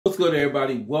What's good,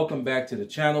 everybody? Welcome back to the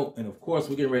channel. And of course,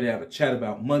 we're getting ready to have a chat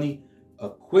about money. A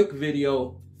quick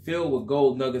video filled with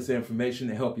gold nuggets of information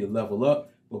to help you level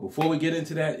up. But before we get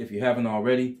into that, if you haven't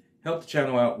already, help the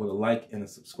channel out with a like and a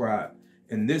subscribe.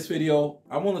 In this video,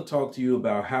 I want to talk to you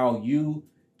about how you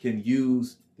can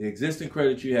use the existing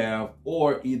credit you have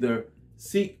or either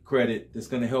seek credit that's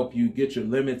going to help you get your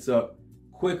limits up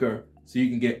quicker so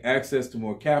you can get access to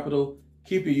more capital,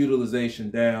 keep your utilization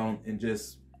down, and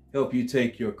just help you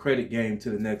take your credit game to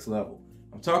the next level.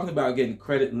 I'm talking about getting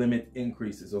credit limit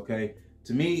increases, okay?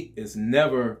 To me, it's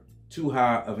never too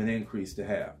high of an increase to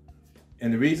have.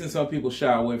 And the reason some people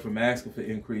shy away from asking for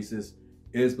increases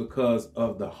is because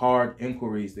of the hard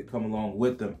inquiries that come along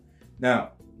with them.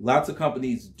 Now, lots of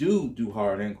companies do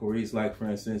hard inquiries, like for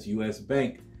instance, US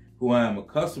Bank, who I am a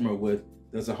customer with,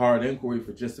 does a hard inquiry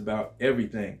for just about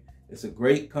everything. It's a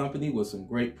great company with some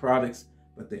great products,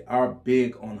 but they are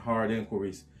big on hard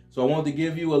inquiries. So I wanted to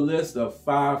give you a list of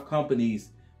 5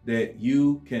 companies that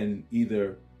you can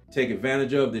either take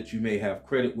advantage of that you may have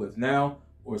credit with now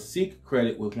or seek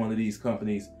credit with one of these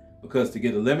companies, because to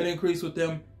get a limit increase with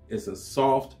them, it's a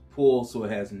soft pull, so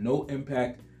it has no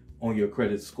impact on your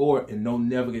credit score and no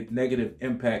negative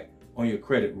impact on your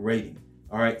credit rating.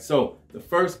 All right, so the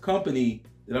first company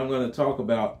that I'm going to talk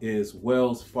about is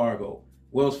Wells Fargo.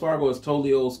 Wells Fargo is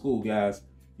totally old school, guys.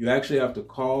 You actually have to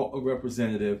call a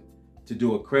representative to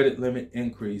do a credit limit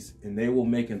increase, and they will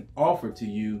make an offer to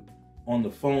you on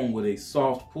the phone with a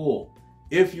soft pull.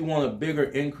 If you want a bigger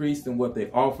increase than what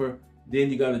they offer, then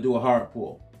you got to do a hard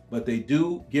pull. But they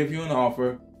do give you an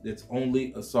offer that's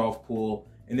only a soft pull,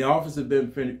 and the offers have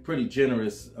been pretty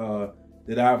generous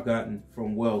that I've gotten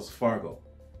from Wells Fargo.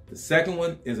 The second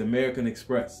one is American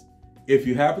Express. If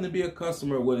you happen to be a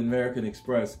customer with American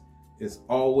Express, it's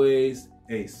always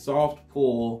a soft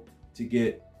pull to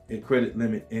get a credit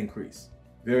limit increase.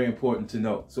 Very important to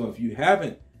note. So if you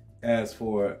haven't asked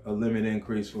for a limit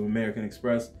increase from American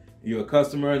Express, you're a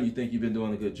customer and you think you've been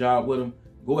doing a good job with them,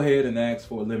 go ahead and ask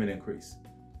for a limit increase.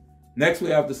 Next,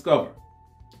 we have Discover.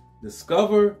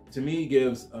 Discover, to me,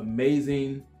 gives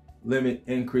amazing limit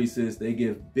increases. They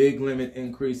give big limit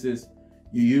increases.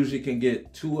 You usually can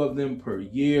get 2 of them per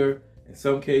year. In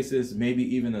some cases,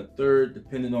 maybe even a third,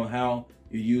 depending on how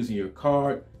you're using your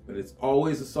card. But it's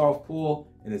always a soft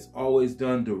pull, and it's always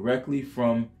done directly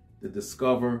from the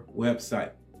Discover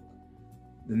website.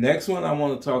 The next one I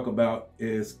want to talk about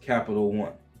is Capital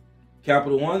One.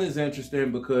 Capital One is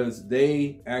interesting because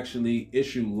they actually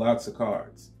issue lots of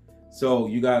cards. So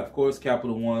you got, of course,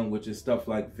 Capital One, which is stuff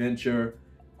like Venture,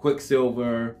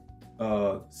 Quicksilver,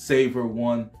 Saver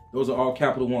One. Those are all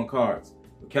Capital One cards.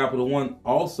 But Capital One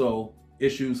also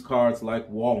issues cards like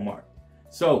Walmart.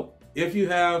 So if you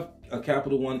have a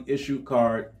Capital One issued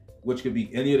card, which could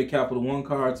be any of the Capital One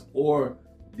cards or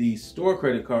the store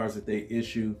credit cards that they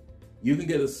issue, you can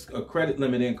get a credit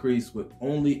limit increase with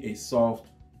only a soft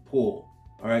pull.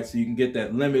 All right, so you can get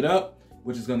that limit up,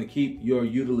 which is going to keep your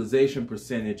utilization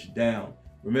percentage down.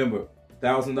 Remember,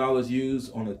 $1,000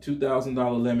 used on a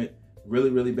 $2,000 limit, really,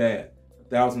 really bad.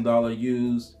 $1,000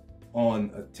 used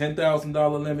on a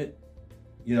 $10,000 limit,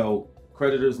 you know,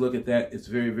 creditors look at that, it's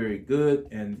very, very good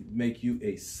and make you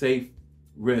a safe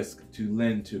risk to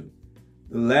lend to.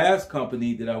 The last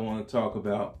company that I want to talk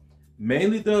about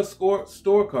mainly does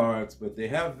store cards, but they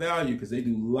have value because they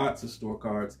do lots of store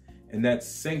cards, and that's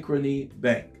Synchrony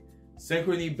Bank.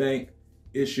 Synchrony Bank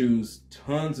issues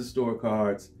tons of store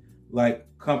cards like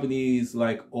companies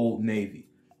like Old Navy.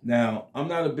 Now, I'm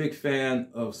not a big fan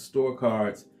of store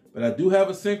cards, but I do have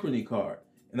a Synchrony card.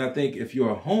 And I think if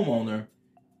you're a homeowner,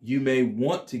 you may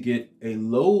want to get a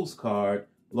Lowe's card.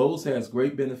 Lowe's has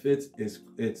great benefits. It's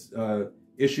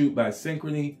issued by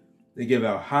Synchrony. They give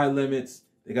out high limits.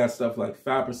 They got stuff like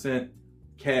 5%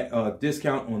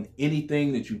 discount on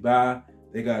anything that you buy.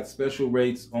 They got special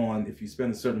rates on if you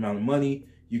spend a certain amount of money,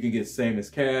 you can get same as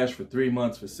cash for 3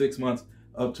 months, for 6 months,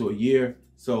 up to a year.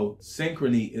 So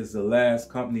Synchrony is the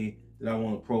last company that I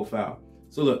want to profile.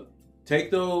 So look, take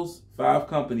those 5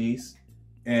 companies,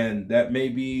 and that may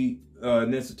be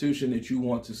an institution that you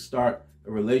want to start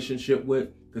a relationship with,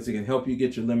 because it can help you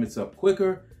get your limits up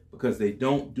quicker, because they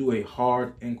don't do a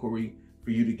hard inquiry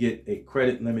for you to get a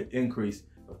credit limit increase.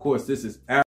 Of course, this is